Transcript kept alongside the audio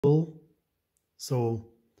So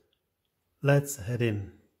let's head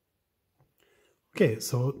in. Okay,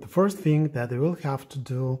 so the first thing that you will have to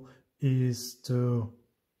do is to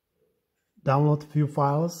download a few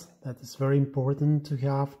files. That is very important to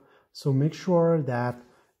have. So make sure that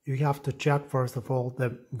you have to check first of all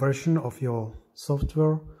the version of your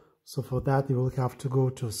software. So for that you will have to go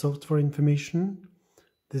to software information.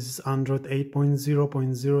 This is Android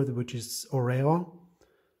 8.0.0, which is Oreo.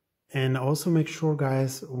 And also make sure,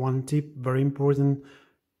 guys, one tip, very important.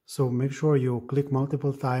 So make sure you click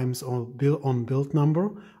multiple times on build number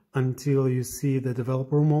until you see the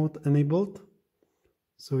developer mode enabled.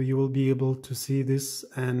 So you will be able to see this.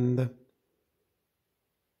 And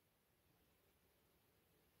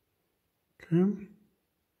okay.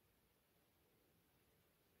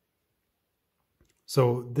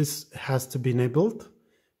 So this has to be enabled.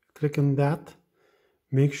 Click on that.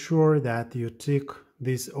 Make sure that you tick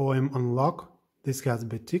this OM unlock. This has to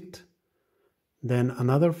be ticked. Then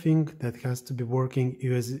another thing that has to be working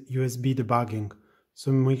is USB debugging.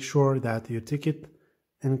 So make sure that you tick it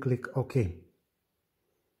and click OK.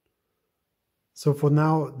 So for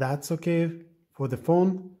now, that's okay. For the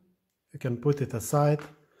phone, you can put it aside.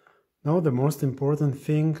 Now the most important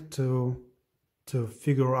thing to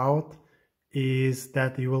figure out is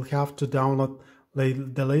that you will have to download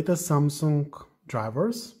the latest Samsung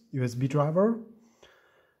drivers, USB driver,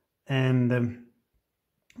 and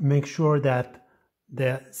make sure that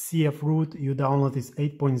the CF root you download is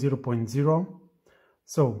 8.0.0.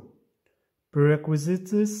 So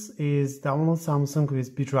prerequisites is download Samsung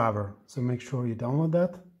USB driver. So make sure you download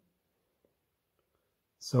that.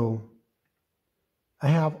 So I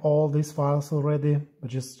have all these files already, but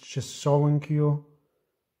just showing you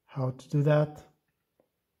how to do that.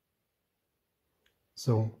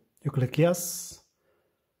 So you click yes.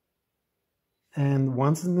 And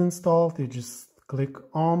once it's installed, you just click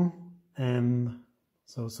on, and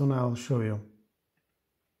so soon I'll show you.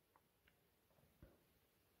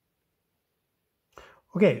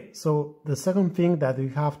 Okay, so the second thing that you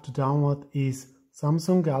have to download is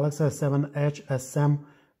Samsung Galaxy S7 Edge SM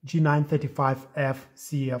G935F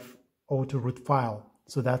CF auto root file.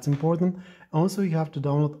 So that's important. Also, you have to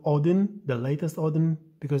download Odin, the latest Odin,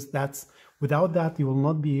 because without that you will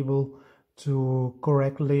not be able to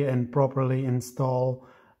correctly and properly install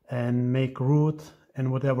and make root and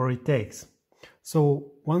whatever it takes.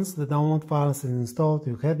 So once the download file is installed,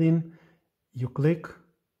 you head in, you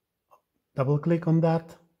double click on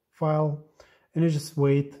that file, and you just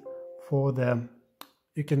wait for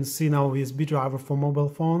you can see now USB driver for mobile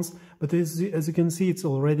phones, but as you can see, it's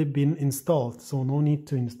already been installed, so no need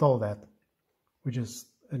to install that. I just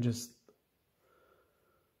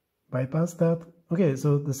bypass that. Okay,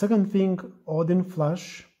 so the second thing, Odin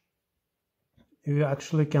Flash, you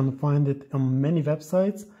actually can find it on many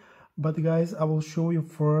websites, but guys, I will show you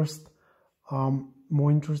first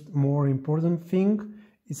more important thing.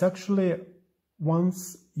 It's actually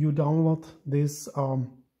once you download this,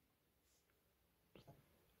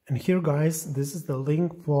 and here guys, this is the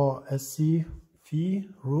link for SCV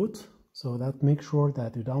root, so that make sure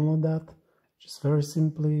that you download that. Just very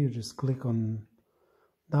simply, you just click on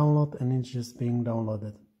download and it's just being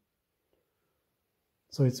downloaded.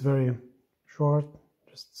 So it's very short,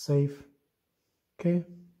 just save. Okay,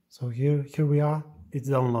 so here we are, it's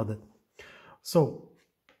downloaded. So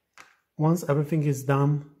once everything is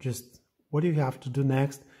done, just what you have to do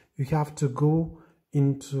next, you have to go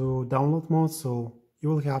into download mode. So you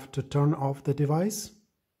will have to turn off the device.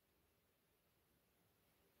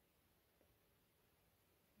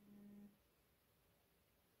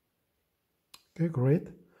 Okay, great.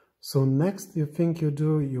 So next you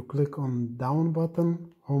click on down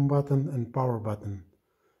button, home button and power button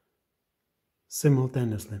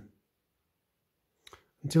simultaneously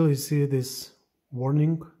until you see this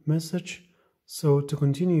warning message. So to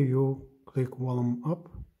continue, you click volume up,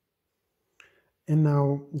 and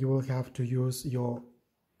now you will have to use your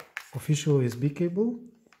official USB cable.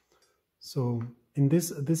 So in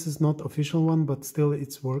this is not official one, but still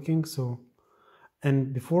it's working. So,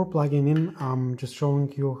 and before plugging in, I'm just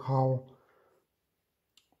showing you how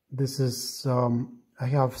this is. I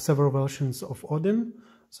have several versions of Odin.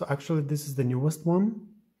 So actually this is the newest one.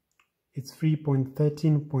 It's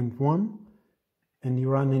 3.13.1 and you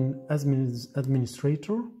run in as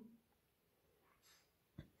administrator.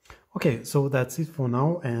 Okay, so that's it for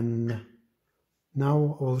now, and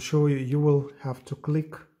now I will show you. You will have to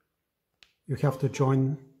click, you have to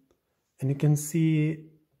join, and you can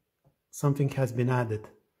see something has been added.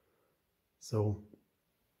 So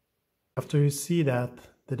after you see that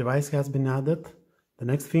the device has been added, the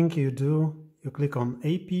next thing you do, you click on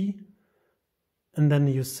AP, and then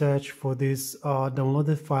you search for this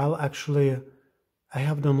downloaded file. Actually, I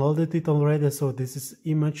have downloaded it already, so this is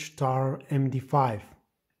image tar md5.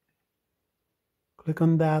 Click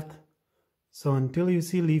on that. So until you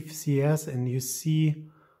see leave CS and you see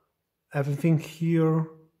everything here,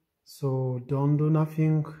 so don't do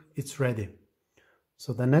nothing, it's ready.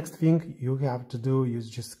 So the next thing you have to do is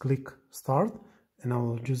just click start, and I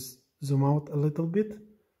will just zoom out a little bit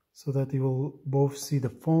so that you will both see the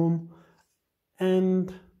phone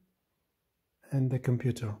and the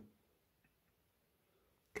computer.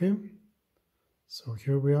 Okay, so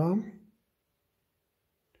here we are.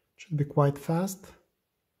 Should be quite fast.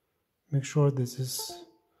 Make sure this is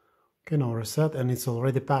okay. Now reset, and it's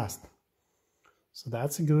already passed. So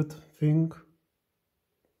that's a good thing.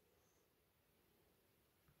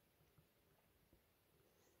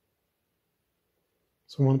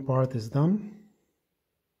 So one part is done.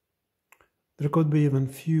 There could be even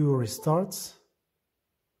few restarts.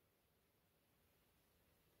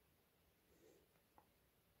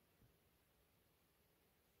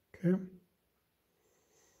 Okay.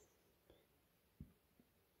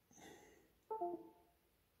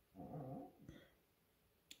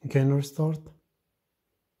 Again, restart.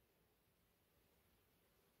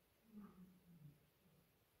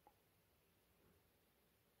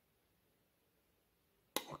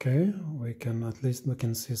 Okay, we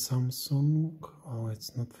can see Samsung. Oh,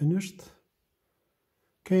 it's not finished.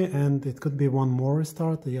 Okay, and it could be one more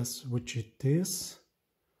restart. Yes, which it is.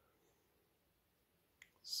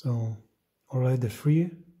 So already 3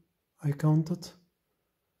 I counted.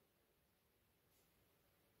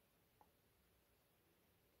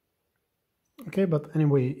 Okay, but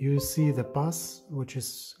anyway, you see the pass, which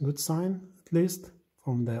is good sign, at least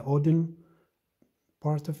from the Odin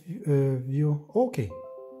part of view. Okay.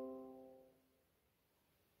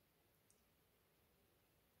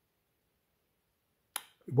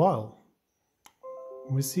 Wow,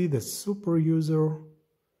 we see the super user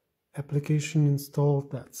application installed.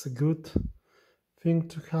 That's a good thing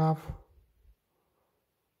to have.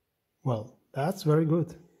 Well, that's very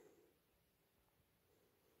good.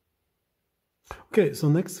 Okay, so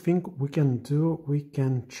next thing we can do, we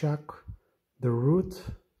can check the root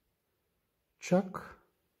check,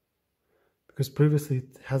 because previously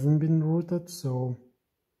it hasn't been rooted, so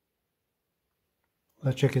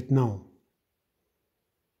let's check it now.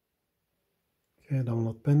 Okay,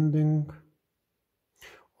 download pending.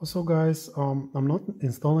 Also guys, I'm not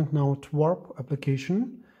installing now Twarp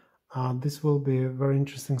application. This will be very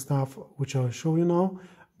interesting stuff which I'll show you now.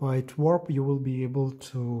 By Twarp you will be able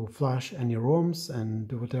to flash any ROMs and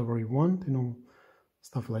do whatever you want, you know,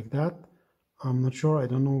 stuff like that. I'm not sure, I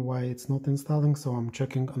don't know why it's not installing, so I'm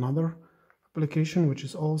checking another application which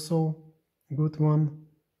is also a good one.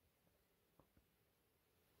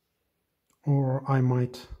 Or I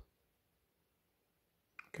might...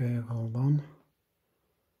 Okay, hold on.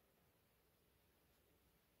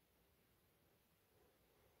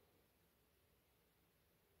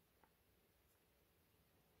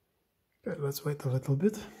 Okay, let's wait a little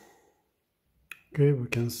bit. Okay, we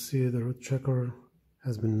can see the root checker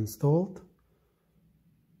has been installed.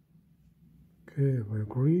 Okay, we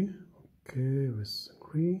agree. Okay, we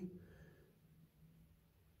agree.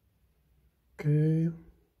 Okay,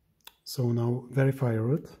 so now verify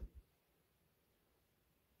root.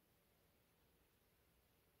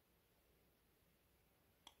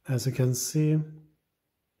 As you can see,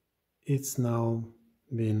 it's now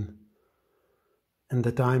been, and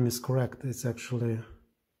the time is correct, it's actually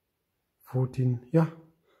 14, yeah,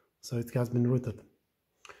 so it has been rooted.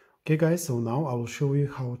 Okay guys, so now I will show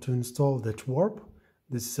you how to install the Twarp.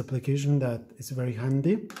 This is an application that is very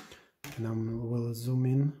handy, and I will zoom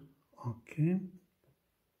in. Okay,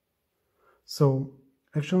 so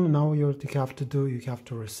actually now what you have to do, you have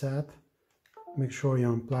to reset, make sure you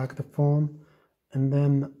unplug the phone, and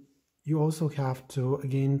then you also have to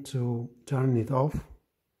again to turn it off,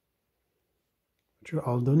 which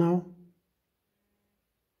I'll do now.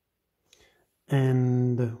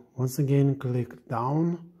 And once again click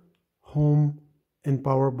down, home and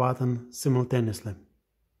power button simultaneously.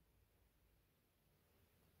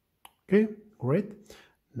 Okay, great.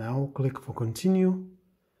 Now click for continue,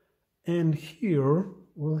 and here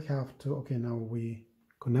we'll have to, okay, now we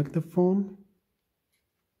connect the phone.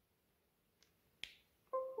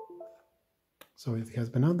 So it has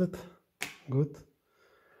been added, good.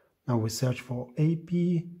 Now we search for AP,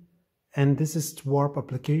 and this is Twarp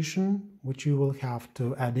application, which you will have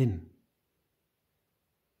to add in.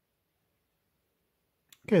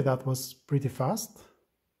 Okay, that was pretty fast.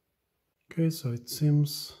 Okay, so it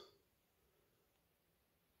seems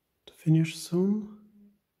to finish soon.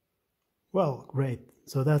 Well, great.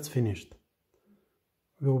 So that's finished.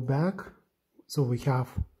 Go back. So we have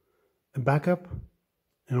a backup,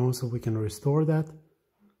 and also we can restore that.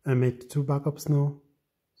 I made 2 backups now.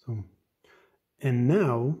 So, and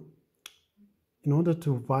now, in order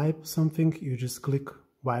to wipe something, you just click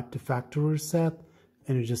wipe to factory reset,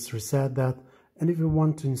 and you just reset that. And if you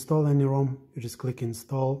want to install any ROM, you just click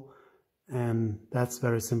install, and that's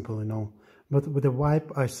very simple, you know. But with the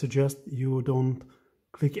wipe, I suggest you don't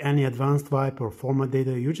click any advanced wipe or format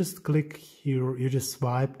data. You just click here, you just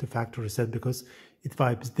swipe to factory reset, because it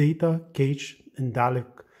wipes data, cache, and dalek,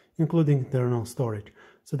 including internal storage.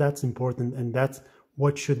 So that's important, and that's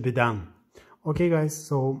what should be done. Okay guys,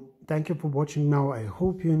 so thank you for watching now. I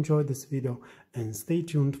hope you enjoyed this video, and stay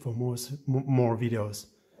tuned for more videos.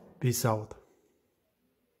 Peace out.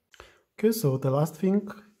 Okay, so the last thing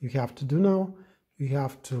you have to do now, you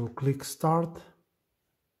have to click start,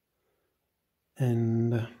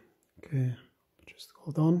 and okay, just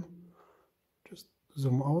hold on, just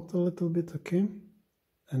zoom out a little bit, okay,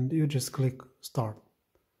 and you just click start.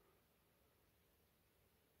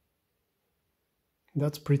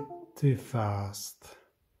 That's pretty fast.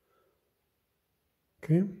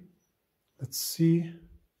 Okay, let's see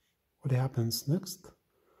what happens next.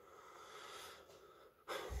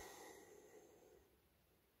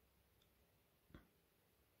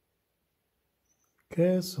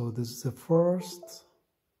 Okay, so this is the first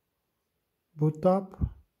boot up,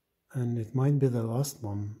 and it might be the last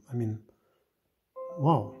one. I mean,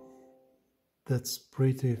 wow, that's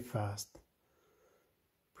pretty fast,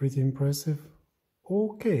 pretty impressive.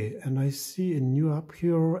 Okay, and I see a new app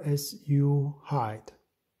here as you hide.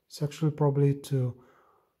 It's actually probably to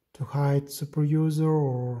hide super user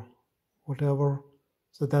or whatever.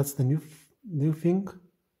 So that's the new thing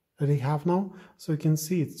that I have now. So you can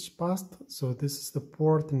see it's passed. So this is the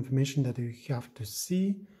port information that you have to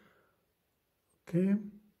see. Okay.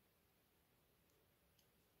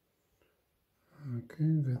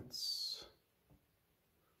 Okay, that's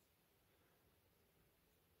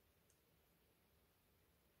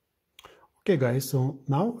okay guys, so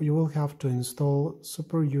now you will have to install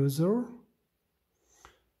super user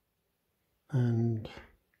and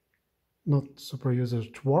not super user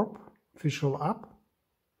Twarp official app.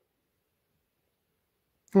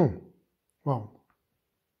 Oh, wow,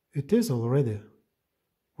 it is already.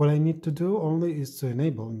 What I need to do only is to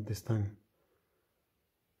enable it this time.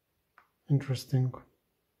 Interesting.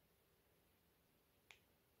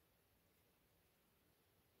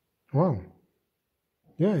 Wow.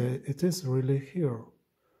 Yeah, it is really here.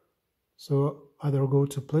 So either go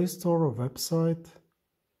to Play Store or website.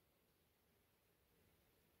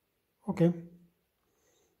 Okay.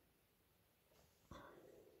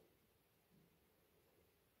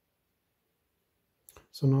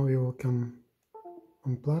 So now you can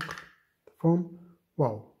unplug the phone.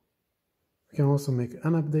 Wow. You can also make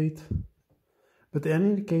an update. But in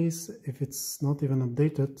any case, if it's not even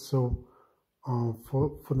updated, so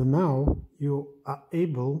for the now, you are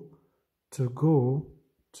able to go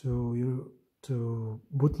to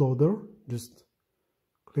bootloader. Just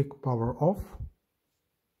click power off.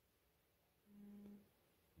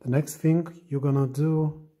 The next thing you're gonna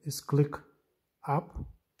do is click App,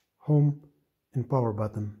 Home, and Power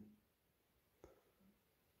button.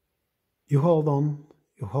 You hold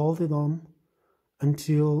it on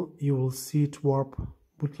until you will see Twarp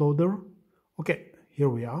bootloader. Okay, here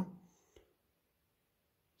we are.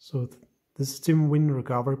 So this is TeamWin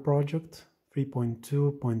Recovery Project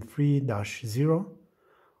 3.2.3-0.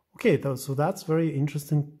 Okay, so that's very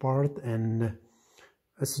interesting part, and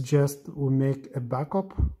I suggest we make a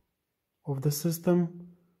backup of the system.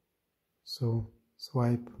 So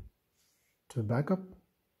swipe to backup.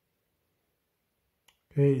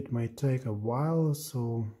 Okay, it might take a while,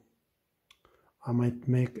 so I might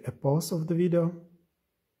make a pause of the video.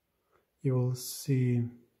 You will see.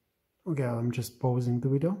 Okay, I'm just pausing the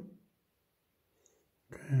video.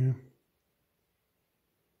 Okay.